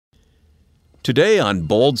Today on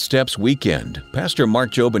Bold Steps Weekend, Pastor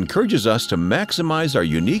Mark Jobe encourages us to maximize our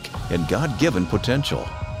unique and God-given potential.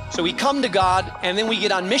 So we come to God, and then we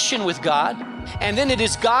get on mission with God, and then it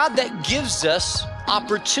is God that gives us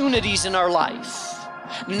opportunities in our life.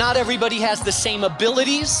 Not everybody has the same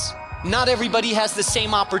abilities, not everybody has the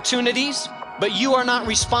same opportunities, but you are not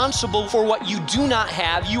responsible for what you do not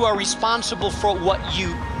have. You are responsible for what you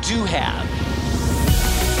do have.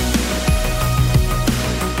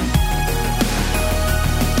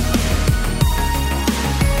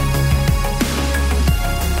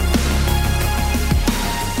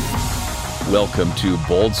 Welcome to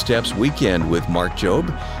Bold Steps Weekend with Mark Jobe.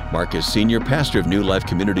 Mark is Senior Pastor of New Life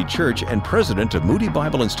Community Church and President of Moody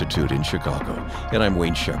Bible Institute in Chicago. And I'm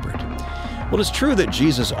Wayne Shepherd. Well, it's true that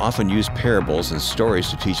Jesus often used parables and stories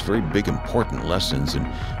to teach very big, important lessons. And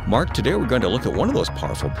Mark, today we're going to look at one of those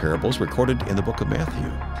powerful parables recorded in the book of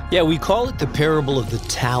Matthew. Yeah, we call it the parable of the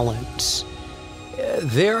talents.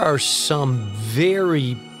 There are some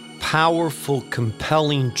very powerful,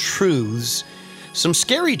 compelling truths, some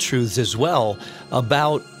scary truths as well,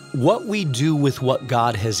 about what we do with what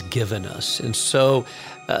God has given us. And so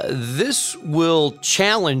this will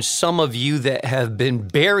challenge some of you that have been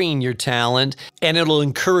burying your talent, and it'll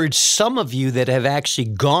encourage some of you that have actually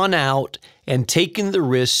gone out and taken the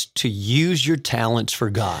risk to use your talents for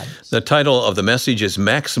God. The title of the message is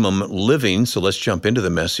Maximum Living, so let's jump into the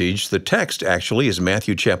message. The text actually is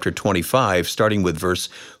Matthew chapter 25, starting with verse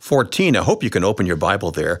 14. I hope you can open your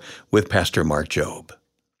Bible there with Pastor Mark Jobe.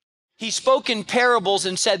 He spoke in parables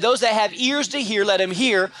and said, those that have ears to hear, let him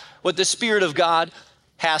hear what the Spirit of God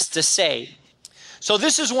has to say. So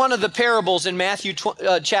this is one of the parables in Matthew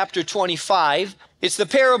chapter 25. It's the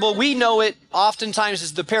parable, we know it oftentimes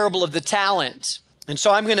as the parable of the talents. And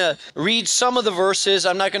so I'm going to read some of the verses.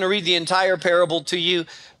 I'm not going to read the entire parable to you,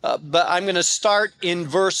 but I'm going to start in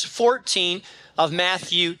verse 14 of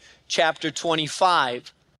Matthew chapter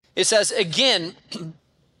 25. It says, again,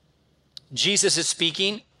 Jesus is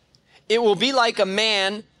speaking, "It will be like a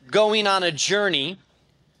man going on a journey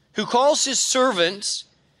who calls his servants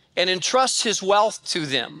and entrusts his wealth to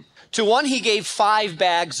them. To one he gave 5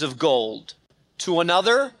 bags of gold, to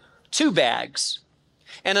another 2 bags,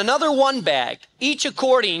 and another 1 bag, each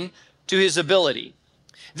according to his ability.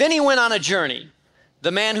 Then he went on a journey.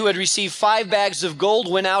 The man who had received 5 bags of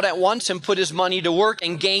gold went out at once and put his money to work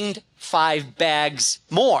and gained 5 bags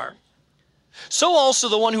more. So also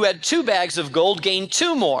the one who had 2 bags of gold gained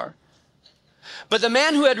 2 more. But the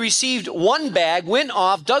man who had received 1 bag went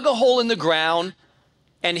off, dug a hole in the ground,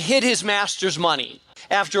 and hid his master's money.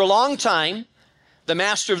 After a long time, the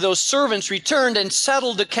master of those servants returned and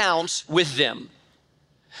settled accounts with them.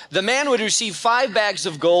 The man who had received 5 bags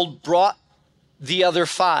of gold brought the other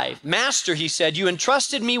 5. 'Master,' he said, 'you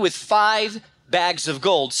entrusted me with 5 bags of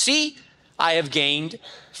gold. See, I have gained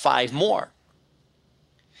 5 more.'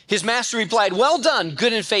 His master replied, 'Well done,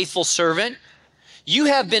 good and faithful servant. You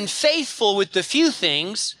have been faithful with the few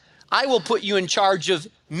things. I will put you in charge of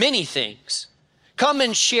many things. Come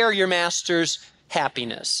and share your master's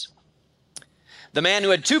happiness.' The man who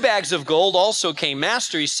had 2 bags of gold also came.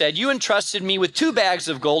 'Master,' he said, 'you entrusted me with 2 bags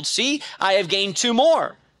of gold. See, I have gained 2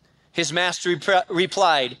 more.' His master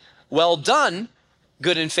replied, 'Well done,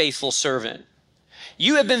 good and faithful servant.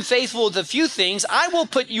 You have been faithful with a few things. I will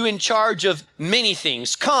put you in charge of many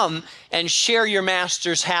things. Come and share your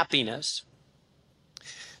master's happiness.'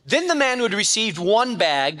 Then the man who had received 1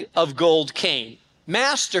 bag of gold came.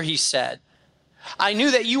 'Master,' he said, 'I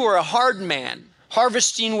knew that you were a hard man,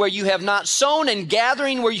 harvesting where you have not sown and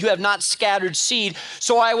gathering where you have not scattered seed.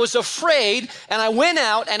 So I was afraid, and I went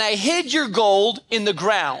out and I hid your gold in the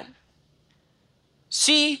ground.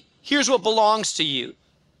 See, here's what belongs to you.'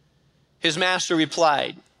 His master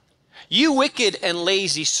replied, 'You wicked and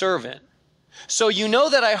lazy servant. So you know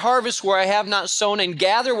that I harvest where I have not sown and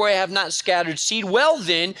gather where I have not scattered seed. Well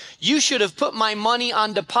then, you should have put my money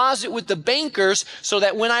on deposit with the bankers so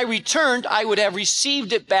that when I returned, I would have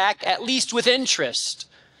received it back at least with interest.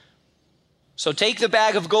 So take the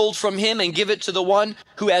bag of gold from him and give it to the one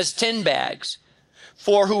who has 10 bags.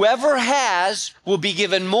 For whoever has will be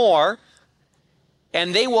given more,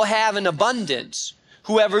 and they will have an abundance.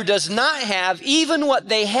 Whoever does not have, even what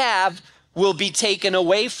they have will be taken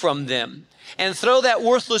away from them. And throw that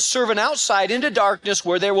worthless servant outside into darkness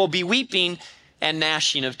where there will be weeping and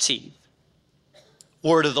gnashing of teeth.'"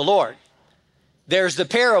 Word of the Lord. There's the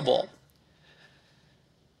parable.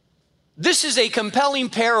 This is a compelling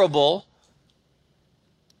parable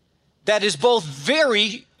that is both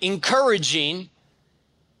very encouraging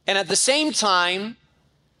and at the same time,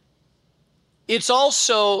 it's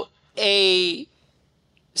also a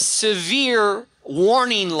severe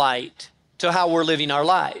warning light to how we're living our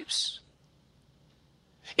lives.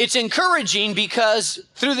 It's encouraging because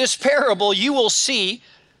through this parable, you will see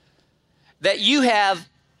that you have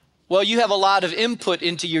a lot of input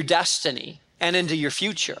into your destiny and into your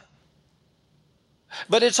future.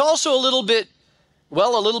 But it's also a little bit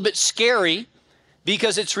scary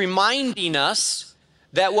because it's reminding us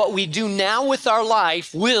that what we do now with our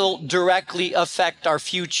life will directly affect our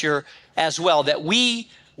future as well, that we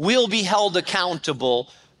will be held accountable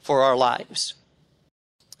for our lives.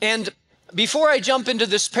 And before I jump into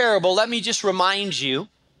this parable, let me just remind you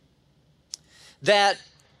that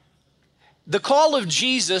the call of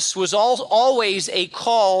Jesus was always a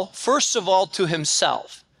call, first of all, to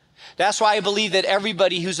himself. That's why I believe that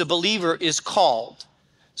everybody who's a believer is called.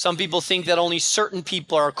 Some people think that only certain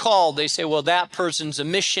people are called. They say, well, that person's a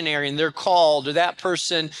missionary and they're called, or that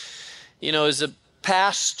person, is a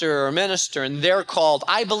pastor or minister and they're called.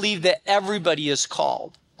 I believe that everybody is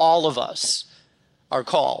called. All of us are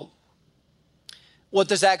called. What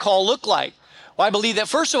does that call look like? Well, I believe that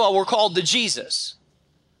first of all, we're called to Jesus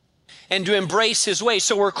and to embrace his way.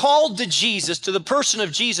 So we're called to Jesus, to the person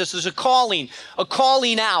of Jesus. There's a calling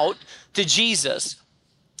out to Jesus.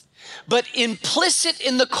 But implicit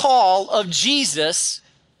in the call of Jesus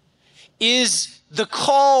is the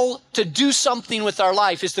call to do something with our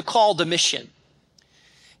life, is the call to mission.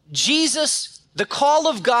 Jesus, the call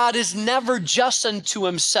of God is never just unto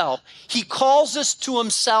himself. He calls us to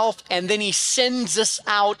himself and then he sends us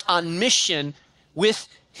out on mission with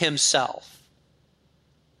himself.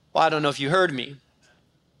 Well, I don't know if you heard me,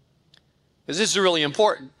 because this is really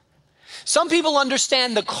important. Some people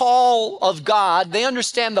understand the call of God. They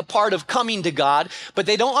understand the part of coming to God, but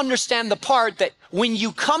they don't understand the part that when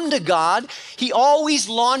you come to God, he always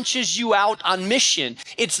launches you out on mission.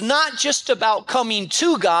 It's not just about coming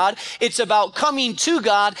to God. It's about coming to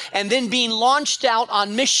God and then being launched out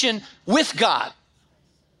on mission with God.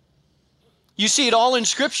 You see it all in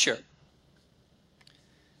Scripture.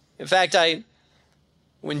 In fact,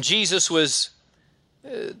 when Jesus was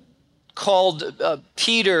called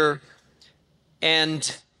Peter,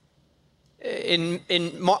 and in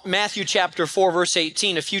Matthew chapter 4, verse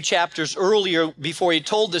 18, a few chapters earlier before he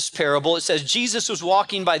told this parable, it says, Jesus was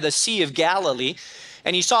walking by the Sea of Galilee,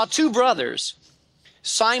 and he saw two brothers,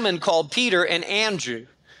 Simon called Peter and Andrew.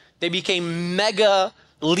 They became mega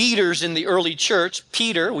leaders in the early church.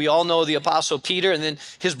 Peter, we all know the Apostle Peter, and then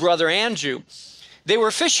his brother Andrew. They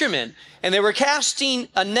were fishermen, and they were casting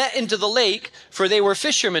a net into the lake, for they were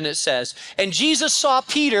fishermen, it says. And Jesus saw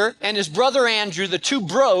Peter and his brother Andrew, the two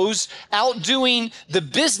bros, out doing the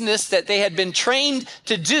business that they had been trained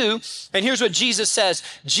to do. And here's what Jesus says.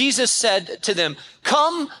 Jesus said to them,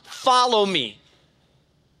 "Come, follow me."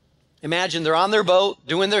 Imagine they're on their boat,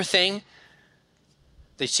 doing their thing.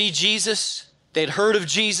 They see Jesus. They'd heard of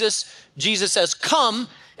Jesus. Jesus says, "Come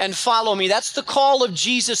and follow me." That's the call of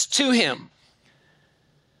Jesus to him.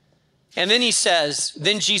 And then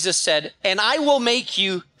Jesus said, "And I will make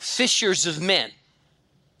you fishers of men."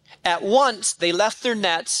 At once they left their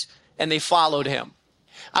nets and they followed him.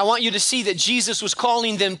 I want you to see that Jesus was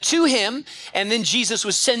calling them to him, and then Jesus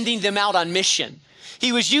was sending them out on mission.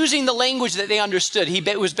 He was using the language that they understood. He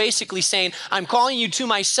was basically saying, I'm calling you to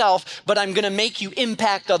myself, but I'm going to make you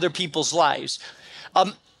impact other people's lives.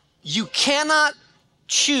 You cannot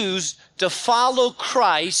choose to follow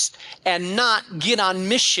Christ and not get on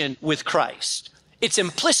mission with Christ. It's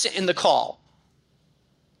implicit in the call.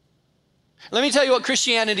 Let me tell you what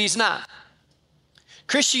Christianity's not.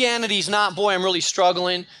 Christianity's not, boy, I'm really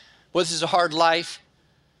struggling. Boy, this is a hard life.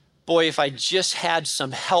 Boy, if I just had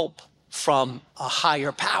some help from a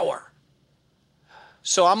higher power.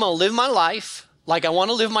 So I'm going to live my life like I want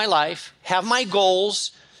to live my life, have my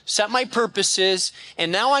goals, set my purposes,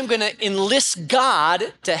 and now I'm going to enlist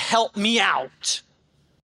God to help me out.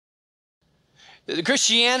 The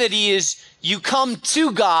Christianity is you come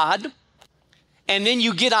to God and then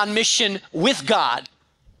you get on mission with God.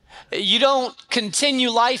 You don't continue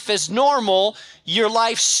life as normal. Your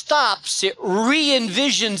life stops. It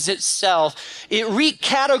re-envisions itself. It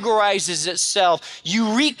recategorizes itself.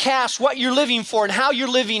 You recast what you're living for and how you're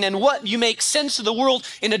living and what you make sense of the world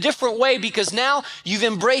in a different way, because now you've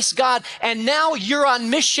embraced God and now you're on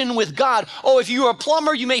mission with God. Oh, if you're a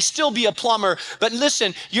plumber, you may still be a plumber. But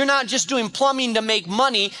listen, you're not just doing plumbing to make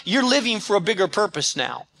money. You're living for a bigger purpose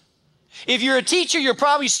now. If you're a teacher, you're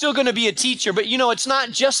probably still going to be a teacher, but it's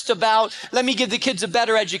not just about, let me give the kids a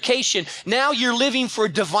better education. Now you're living for a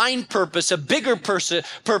divine purpose, a bigger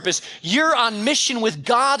purpose. You're on mission with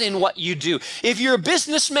God in what you do. If you're a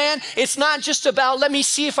businessman, it's not just about, let me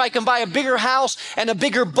see if I can buy a bigger house and a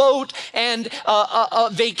bigger boat and a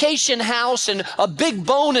vacation house and a big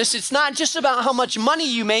bonus. It's not just about how much money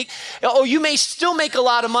you make. Oh, you may still make a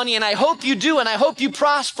lot of money, and I hope you do, and I hope you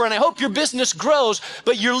prosper, and I hope your business grows,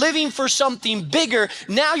 but you're living for something bigger.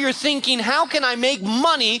 Now you're thinking, how can I make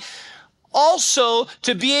money also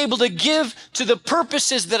to be able to give to the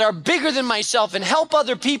purposes that are bigger than myself and help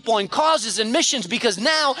other people and causes and missions, because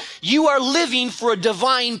now you are living for a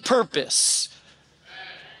divine purpose.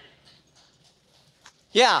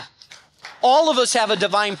 Yeah, all of us have a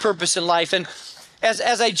divine purpose in life. And as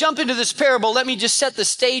I jump into this parable, let me just set the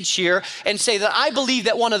stage here and say that I believe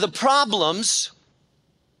that one of the problems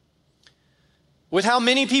with how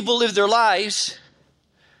many people live their lives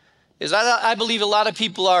is I believe a lot of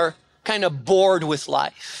people are kind of bored with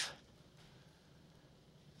life.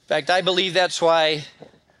 In fact, I believe that's why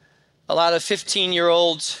a lot of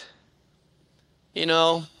 15-year-olds,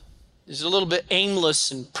 is a little bit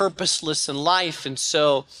aimless and purposeless in life. And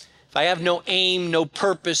so if I have no aim, no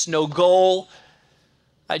purpose, no goal,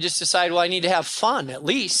 I just decide, I need to have fun at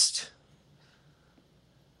least.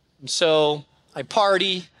 And so I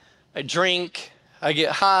party, I drink, I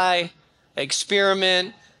get high, I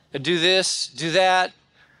experiment, I do this, do that.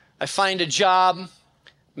 I find a job,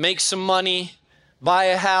 make some money, buy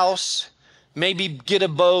a house, maybe get a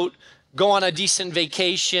boat, go on a decent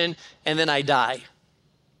vacation, and then I die.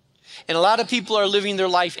 And a lot of people are living their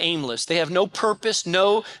life aimless. They have no purpose,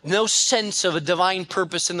 no sense of a divine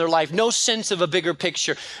purpose in their life, no sense of a bigger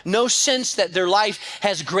picture, no sense that their life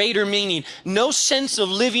has greater meaning, no sense of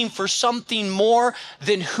living for something more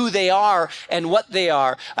than who they are and what they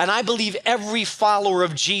are. And I believe every follower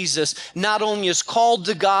of Jesus not only is called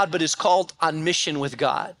to God, but is called on mission with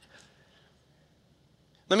God.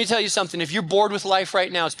 Let me tell you something. If you're bored with life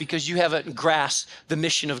right now, it's because you haven't grasped the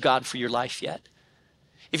mission of God for your life yet.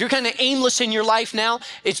 If you're kind of aimless in your life now,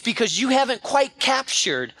 it's because you haven't quite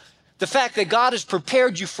captured the fact that God has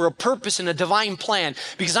prepared you for a purpose and a divine plan.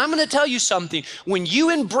 Because I'm going to tell you something. When you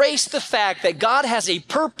embrace the fact that God has a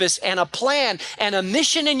purpose and a plan and a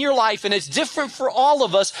mission in your life, and it's different for all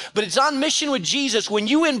of us, but it's on mission with Jesus, when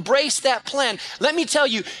you embrace that plan, let me tell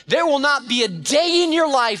you, there will not be a day in your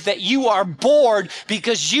life that you are bored,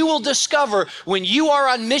 because you will discover when you are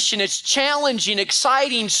on mission, it's challenging,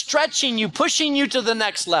 exciting, stretching you, pushing you to the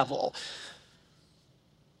next level.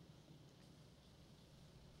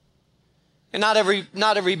 And not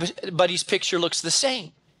everybody's picture looks the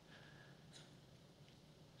same.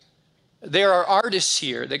 There are artists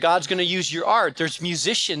here that God's going to use your art. There's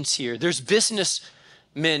musicians here. There's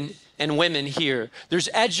businessmen and women here. There's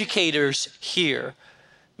educators here.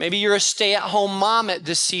 Maybe you're a stay-at-home mom at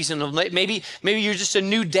this season. Maybe you're just a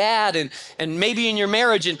new dad, and maybe in your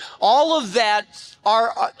marriage, and all of that.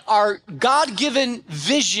 Our God-given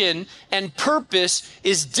vision and purpose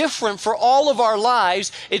is different for all of our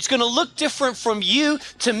lives. It's going to look different from you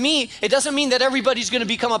to me. It doesn't mean that everybody's going to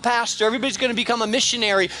become a pastor, everybody's going to become a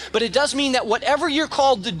missionary, but it does mean that whatever you're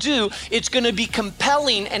called to do, it's going to be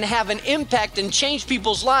compelling and have an impact and change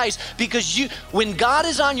people's lives, because when God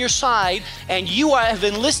is on your side and you have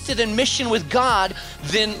enlisted in mission with God,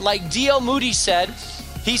 then like D.L. Moody said,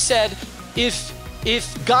 he said,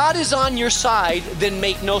 if God is on your side, then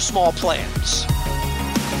make no small plans.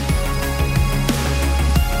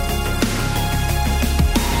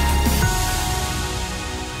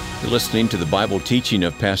 You're listening to the Bible teaching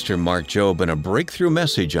of Pastor Mark Jobe and a breakthrough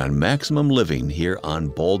message on maximum living here on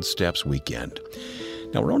Bold Steps Weekend.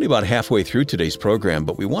 Now, we're only about halfway through today's program,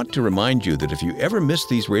 but we want to remind you that if you ever miss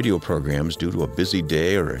these radio programs due to a busy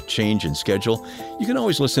day or a change in schedule, you can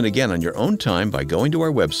always listen again on your own time by going to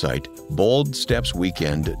our website,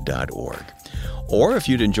 boldstepsweekend.org. Or if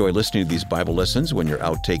you'd enjoy listening to these Bible lessons when you're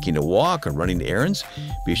out taking a walk or running errands,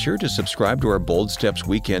 be sure to subscribe to our Bold Steps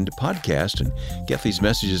Weekend podcast and get these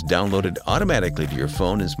messages downloaded automatically to your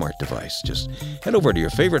phone and smart device. Just head over to your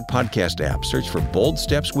favorite podcast app, search for Bold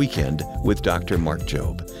Steps Weekend with Dr. Mark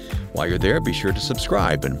Jobe. While you're there, be sure to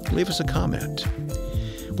subscribe and leave us a comment.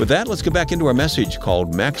 With that, let's get back into our message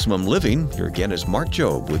called Maximum Living. Here again is Mark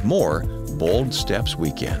Jobe with more Bold Steps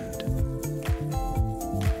Weekend.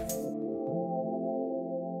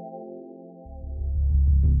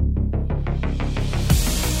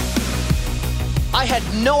 I had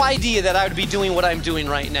no idea that I would be doing what I'm doing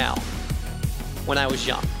right now when I was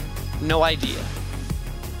young. No idea.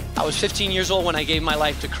 I was 15 years old when I gave my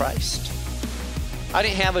life to Christ. I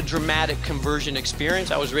didn't have a dramatic conversion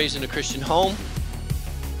experience. I was raised in a Christian home.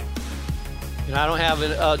 I don't have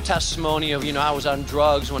a testimony of, I was on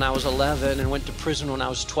drugs when I was 11 and went to prison when I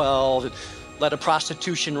was 12 and led a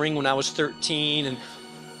prostitution ring when I was 13. And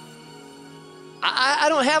I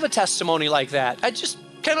don't have a testimony like that. I just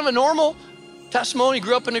kind of a normal testimony,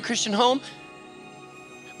 grew up in a Christian home.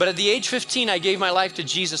 But at the age 15, I gave my life to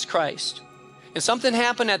Jesus Christ. And something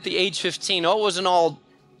happened at the age 15. Oh, it wasn't all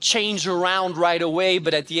changed around right away,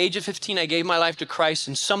 but at the age of 15, I gave my life to Christ,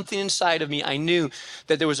 and something inside of me, I knew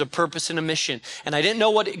that there was a purpose and a mission. And I didn't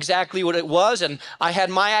know exactly what it was, and I had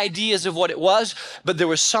my ideas of what it was, but there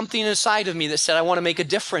was something inside of me that said, I want to make a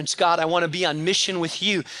difference. God, I want to be on mission with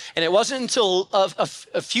you. And it wasn't until a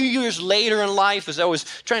few years later in life, as I was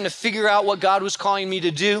trying to figure out what God was calling me to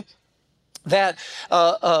do, that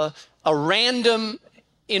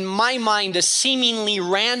in my mind, a seemingly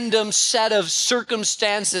random set of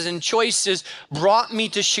circumstances and choices brought me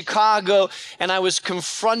to Chicago, and I was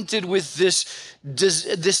confronted with this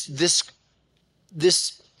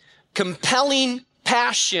compelling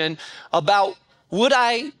passion about would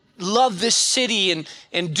I love this city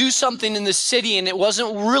and do something in the city. And it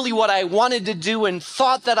wasn't really what I wanted to do and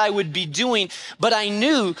thought that I would be doing, but I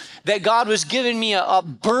knew that God was giving me a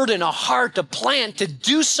burden, a heart, a plan to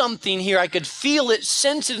do something here. I could feel it,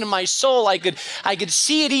 sense it in my soul. I could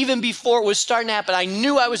see it even before it was starting to happen. I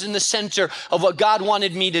knew I was in the center of what God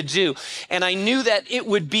wanted me to do. And I knew that it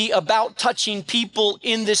would be about touching people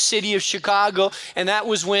in the city of Chicago. And that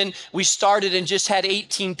was when we started and just had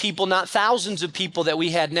 18 people, not thousands of people that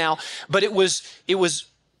we had now. But it was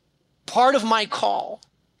part of my call.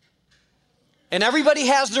 And everybody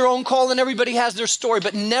has their own call and everybody has their story,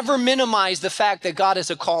 but never minimize the fact that God has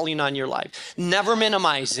a calling on your life. Never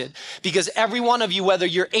minimize it, because every one of you, whether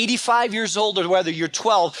you're 85 years old or whether you're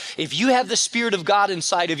 12, if you have the Spirit of God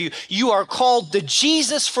inside of you, you are called to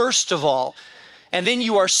Jesus first of all. And then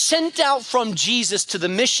you are sent out from Jesus to the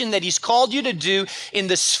mission that he's called you to do in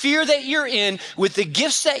the sphere that you're in, with the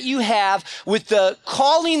gifts that you have, with the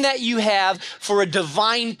calling that you have for a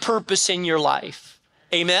divine purpose in your life.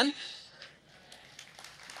 Amen?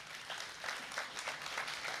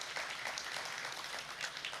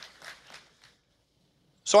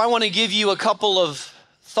 So I want to give you a couple of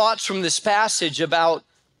thoughts from this passage about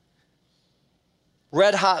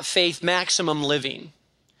red hot faith, maximum living.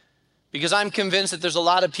 Because I'm convinced that there's a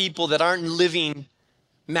lot of people that aren't living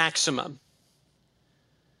maximum.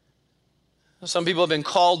 Some people have been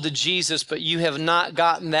called to Jesus, but you have not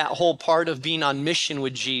gotten that whole part of being on mission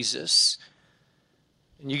with Jesus.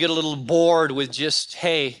 And you get a little bored with just,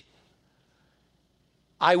 hey,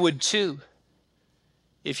 I would too.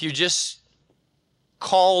 If you're just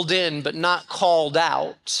called in, but not called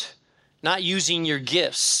out, not using your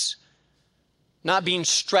gifts, not being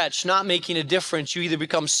stretched, not making a difference, you either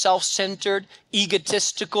become self-centered,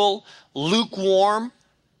 egotistical, lukewarm,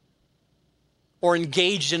 or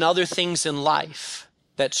engaged in other things in life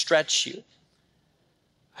that stretch you.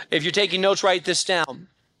 If you're taking notes, write this down.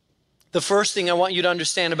 The first thing I want you to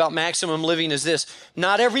understand about maximum living is this: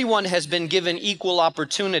 not everyone has been given equal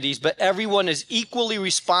opportunities, but everyone is equally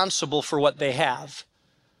responsible for what they have.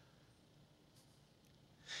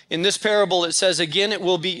 In this parable, it says, again, it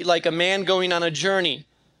will be like a man going on a journey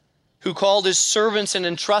who called his servants and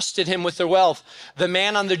entrusted him with their wealth. The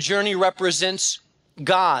man on the journey represents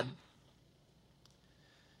God.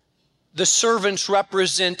 The servants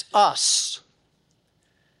represent us.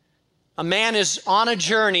 A man is on a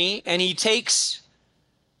journey and he takes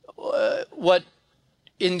what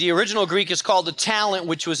in the original Greek is called a talent,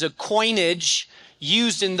 which was a coinage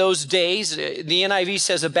used in those days. The NIV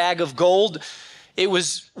says a bag of gold. It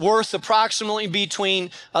was worth approximately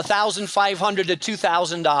between $1,500 to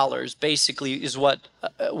 $2,000, basically, is what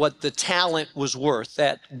the talent was worth,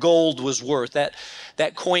 that gold was worth,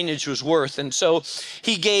 that coinage was worth. And so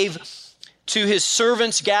he gave to his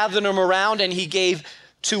servants, gathered them around, and he gave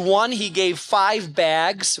to one, he gave 5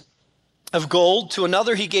 bags of gold, to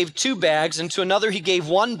another he gave 2 bags, and to another he gave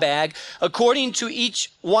 1 bag, according to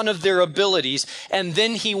each one of their abilities. And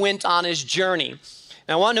then he went on his journey.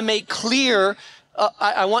 Now, I want to make clear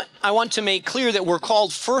I want to make clear that we're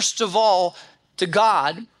called first of all to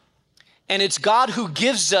God, and it's God who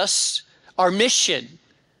gives us our mission.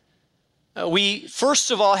 We first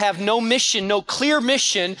of all have no mission, no clear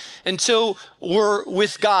mission until we're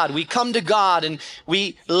with God. We come to God and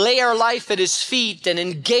we lay our life at his feet and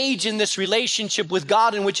engage in this relationship with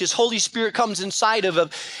God, in which his Holy Spirit comes inside of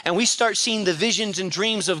us, and we start seeing the visions and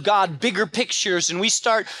dreams of God, bigger pictures, and we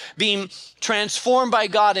start being transformed by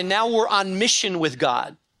God, and now we're on mission with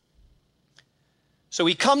God. So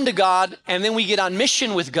we come to God and then we get on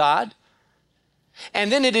mission with God.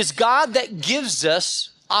 And then it is God that gives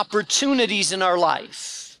us opportunities in our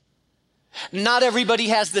life. Not everybody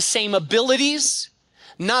has the same abilities.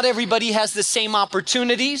 Not everybody has the same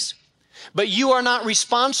opportunities. But you are not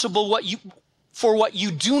responsible for what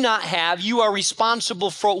you do not have. You are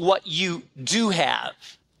responsible for what you do have.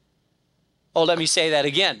 Oh, let me say that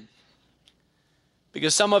again.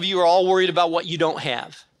 Because some of you are all worried about what you don't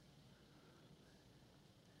have.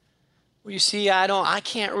 Well, you see, I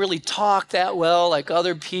can't really talk that well like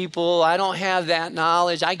other people. I don't have that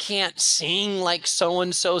knowledge. I can't sing like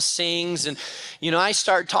so-and-so sings. And, I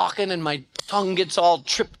start talking and my tongue gets all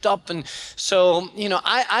tripped up. And so,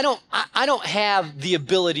 I don't have the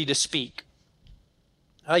ability to speak.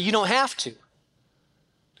 You don't have to.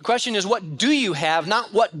 The question is, what do you have,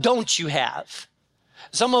 not what don't you have?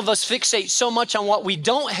 Some of us fixate so much on what we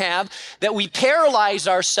don't have that we paralyze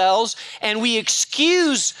ourselves and we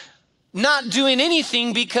excuse not doing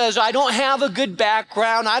anything because I don't have a good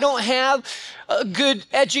background, I don't have a good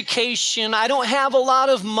education, I don't have a lot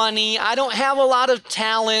of money, I don't have a lot of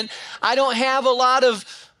talent, I don't have a lot of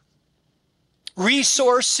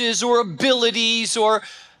resources or abilities, or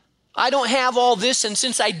I don't have all this, and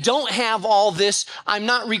since I don't have all this, I'm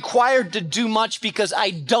not required to do much because I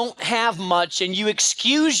don't have much, and you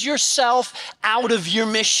excuse yourself out of your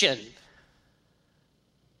mission.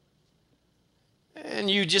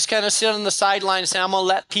 And you just kind of sit on the sideline and say, I'm going to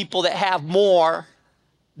let people that have more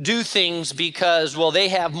do things because, well, they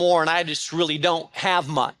have more and I just really don't have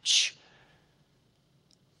much.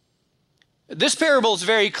 This parable is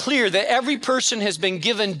very clear that every person has been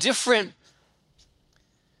given different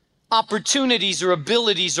opportunities or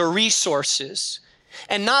abilities or resources.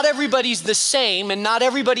 And not everybody's the same, and not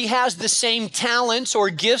everybody has the same talents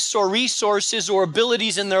or gifts or resources or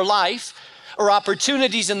abilities in their life or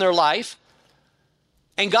opportunities in their life.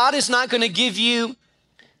 And God is not going to give you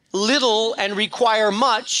little and require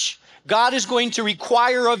much. God is going to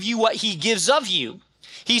require of you what he gives of you.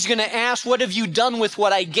 He's going to ask, what have you done with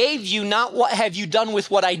what I gave you, not what have you done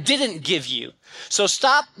with what I didn't give you. So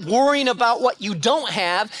stop worrying about what you don't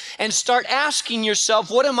have and start asking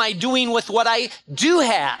yourself, what am I doing with what I do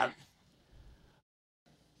have?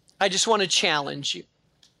 I just want to challenge you.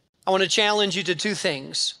 I want to challenge you to two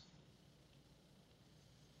things.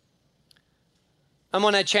 I'm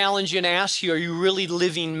going to challenge you and ask you, are you really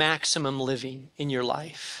living maximum living in your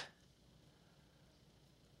life?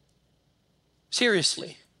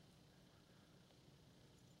 Seriously.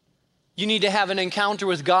 You need to have an encounter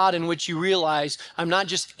with God in which you realize I'm not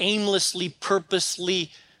just aimlessly,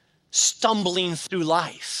 purposely stumbling through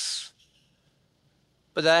life,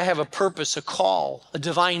 but that I have a purpose, a call, a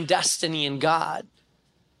divine destiny in God.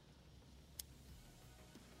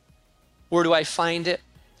 Where do I find it?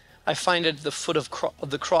 I find it at the foot of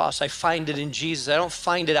the cross. I find it in Jesus. I don't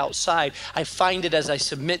find it outside. I find it as I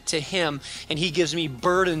submit to him and he gives me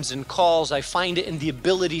burdens and calls. I find it in the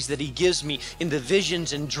abilities that he gives me, in the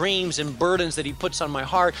visions and dreams and burdens that he puts on my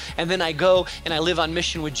heart. And then I go and I live on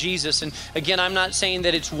mission with Jesus. And again, I'm not saying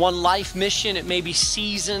that it's one life mission. It may be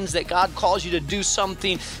seasons that God calls you to do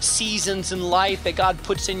something, seasons in life that God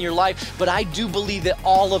puts in your life. But I do believe that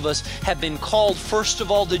all of us have been called first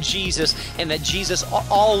of all to Jesus, and that Jesus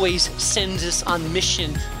always sends us on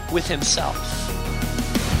mission with himself.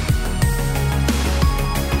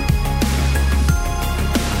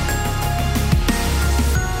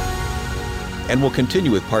 And we'll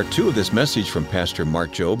continue with part 2 of this message from Pastor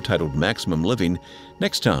Mark Jobe titled Maximum Living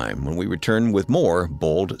next time when we return with more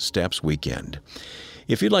Bold Steps Weekend.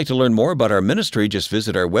 If you'd like to learn more about our ministry, just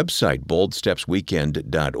visit our website,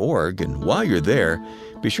 boldstepsweekend.org. And while you're there,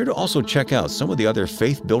 be sure to also check out some of the other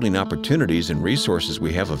faith-building opportunities and resources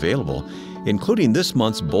we have available, including this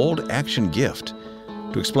month's Bold Action Gift.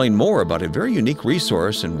 To explain more about a very unique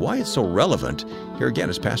resource and why it's so relevant, here again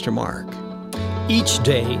is Pastor Mark. Each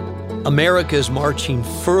day, America is marching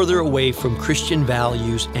further away from Christian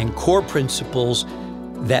values and core principles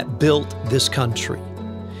that built this country.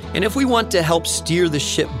 And if we want to help steer the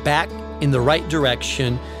ship back in the right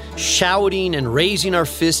direction, shouting and raising our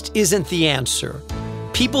fist isn't the answer.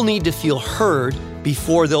 People need to feel heard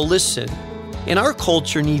before they'll listen. And our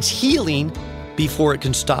culture needs healing before it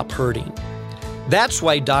can stop hurting. That's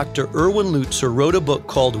why Dr. Erwin Lutzer wrote a book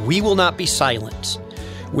called We Will Not Be Silent,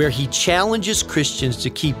 where he challenges Christians to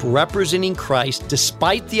keep representing Christ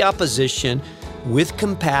despite the opposition with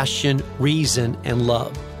compassion, reason, and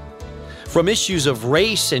love. From issues of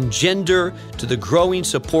race and gender to the growing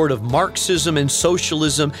support of Marxism and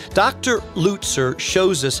socialism, Dr. Lutzer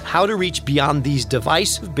shows us how to reach beyond these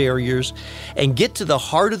divisive barriers and get to the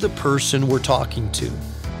heart of the person we're talking to.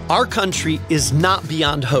 Our country is not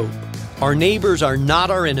beyond hope. Our neighbors are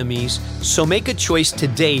not our enemies, so make a choice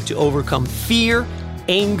today to overcome fear,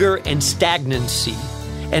 anger, and stagnancy,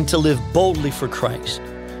 and to live boldly for Christ.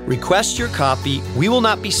 Request your copy. We will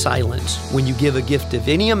not be silenced when you give a gift of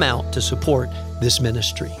any amount to support this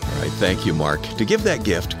ministry. All right, thank you, Mark. To give that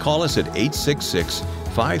gift, call us at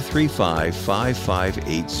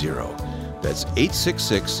 866-535-5580. That's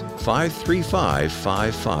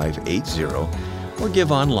 866-535-5580, or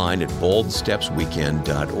give online at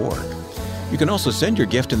boldstepsweekend.org. You can also send your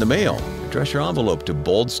gift in the mail. Address your envelope to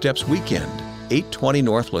Bold Steps Weekend, 820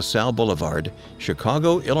 North LaSalle Boulevard,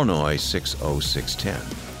 Chicago, Illinois, 60610.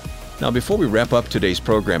 Now, before we wrap up today's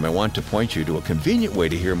program, I want to point you to a convenient way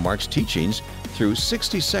to hear Mark's teachings through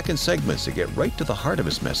 60-second segments that get right to the heart of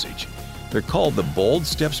his message. They're called the Bold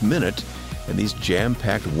Steps Minute, and these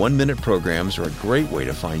jam-packed one-minute programs are a great way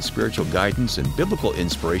to find spiritual guidance and biblical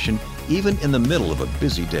inspiration even in the middle of a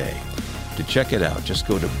busy day. To check it out, just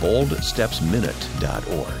go to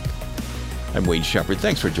boldstepsminute.org. I'm Wayne Shepherd.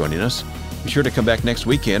 Thanks for joining us. Be sure to come back next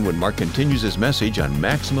weekend when Mark continues his message on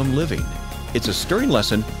maximum living. It's a stirring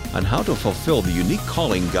lesson on how to fulfill the unique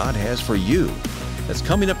calling God has for you. That's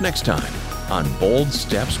coming up next time on Bold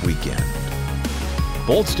Steps Weekend.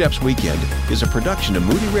 Bold Steps Weekend is a production of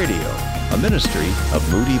Moody Radio, a ministry of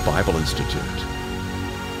Moody Bible Institute.